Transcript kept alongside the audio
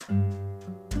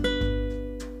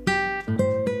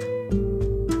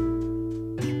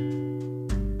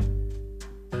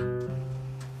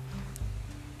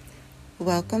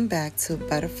Welcome back to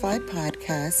Butterfly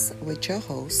Podcast with your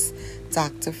host,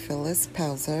 Dr. Phyllis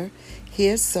Pelzer,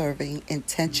 here serving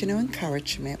intentional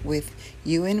encouragement with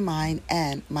you in mind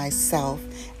and myself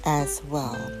as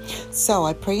well. So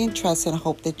I pray and trust and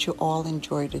hope that you all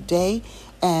enjoy the day.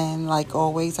 And like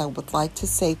always, I would like to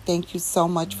say thank you so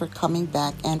much for coming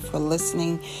back and for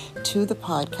listening to the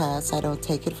podcast. I don't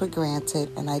take it for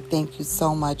granted. And I thank you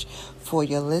so much for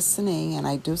your listening. And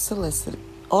I do solicit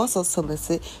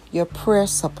your prayer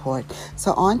support.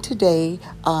 So on today,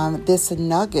 this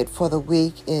nugget for the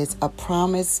week is a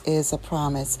promise is a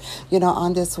promise. You know,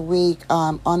 on this week,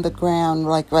 on the ground,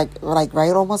 like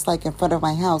right almost like in front of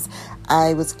my house,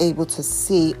 I was able to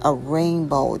see a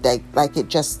rainbow that like it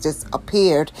just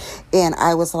appeared. And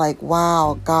I was like,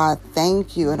 wow, God,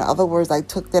 thank you. In other words, I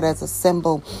took that as a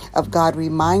symbol of God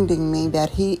reminding me that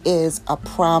He is a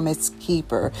promise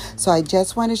keeper. So I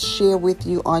just want to share with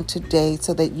you on today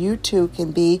so that you too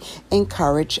can be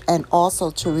encouraged and also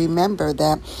to remember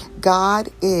that God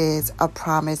is a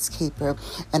promise keeper,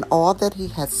 and all that He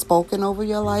has spoken over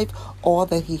your life, all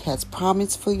that He has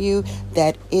promised for you,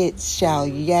 that it shall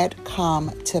yet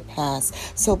come to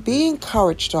pass. So be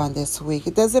encouraged on this week.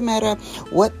 It doesn't matter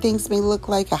what things may look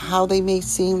like or how they may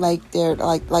seem like they're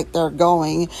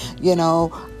going. You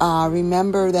know,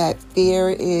 remember that fear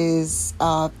is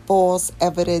false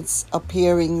evidence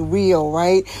appearing real,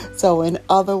 right? So in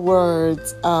other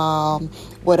words,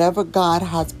 whatever God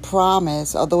has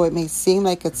promised, although it may seem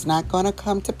like it's not going to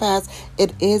come to pass,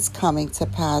 it is coming to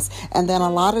pass. And then a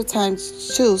lot of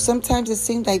times too, sometimes it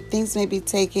seems like things may be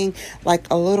taking like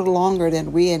a little longer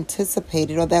than we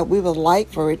anticipated or that we would like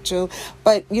for it to.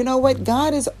 But you know what?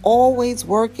 God is always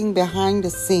working behind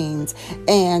the scenes,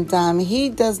 and He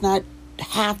does not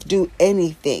have to do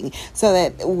anything, so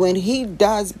that when He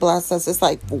does bless us, it's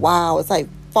like, wow, it's like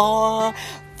far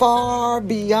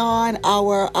beyond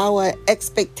our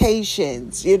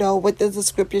expectations. You know, what does the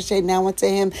scripture say? Now unto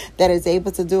Him that is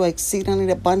able to do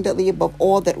exceedingly abundantly above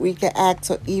all that we can act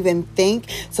or even think.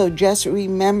 So just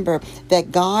remember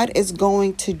that God is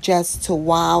going to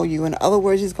wow you. In other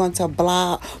words, He's going to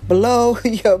blow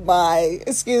your mind.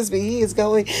 Excuse me. He is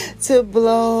going to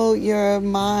blow your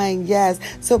mind. Yes.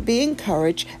 So be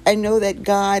encouraged and know that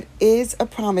God is a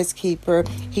promise keeper.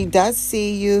 He does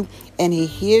see you, and He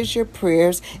hears your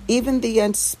prayers, even the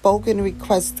unspoken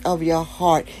requests of your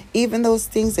heart, even those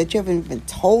things that you haven't even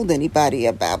told anybody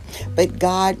about. But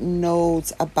God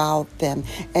knows about them.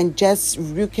 And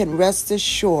you can rest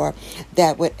assured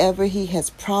that whatever He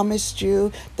has promised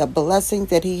you, the blessings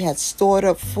that He has stored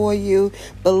up for you,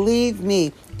 believe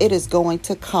me, it is going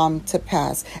to come to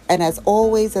pass. And as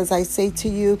always, as I say to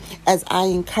you, as I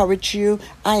encourage you,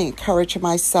 I encourage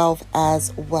myself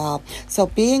as well. So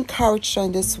be encouraged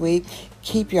on this week.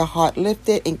 Keep your heart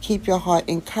lifted and keep your heart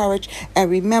encouraged. And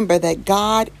remember that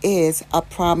God is a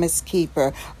promise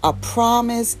keeper. A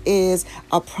promise is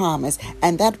a promise.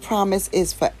 And that promise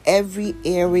is for every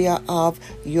area of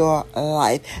your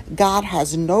life. God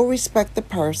has no respect to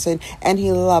person, and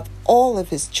He loves all of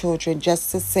His children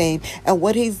just the same. And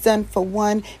what He's done for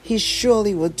one, He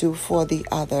surely will do for the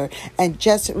other. And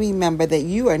just remember that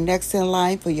you are next in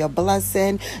line for your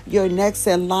blessing. You're next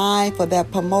in line for that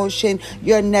promotion.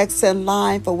 You're next in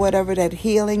line for whatever that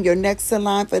healing. You're next in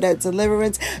line for that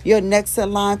deliverance. You're next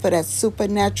in line for that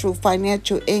supernatural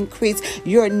financial increase.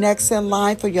 You're next in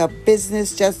line for your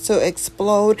business just to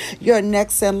explode. You're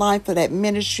next in line for that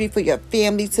ministry, for your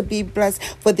family to be blessed,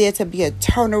 for there to be a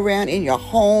turnaround in your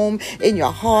home, in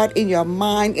your heart, in your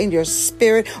mind, in your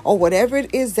spirit, or whatever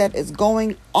it is that is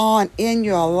going on in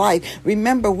your life.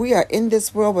 Remember, we are in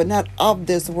this world, but not of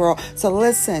this world. So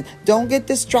listen, don't get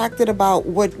distracted about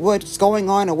what's going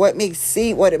on or what it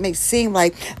may seem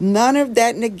like. None of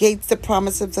that negates the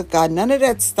promises of God. None of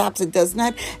that stops. It does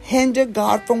not hinder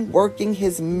God from working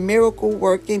His miracle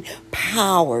working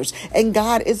powers. And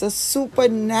God is a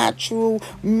supernatural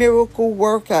miracle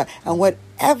worker. And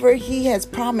whatever He has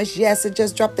promised, yes, it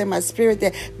just dropped in my spirit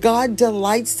that God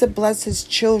delights to bless His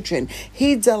children.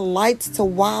 He delights to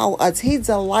wow us. He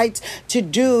delights to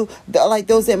do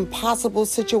those impossible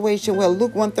situations where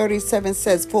Luke 1:37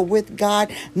 says, for with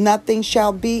God nothing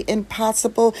shall be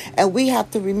impossible. And we have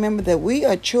to remember that we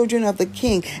are children of the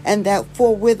King, and that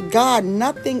for with God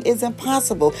nothing is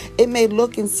impossible. It may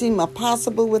look and seem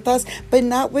impossible with us, but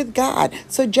not with God.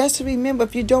 So just remember,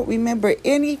 if you don't remember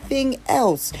anything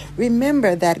else,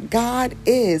 remember that God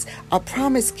is a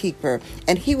promise keeper,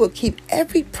 and He will keep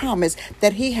every promise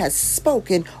that He has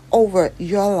spoken over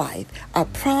your life. A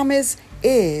promise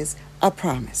is a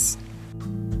promise.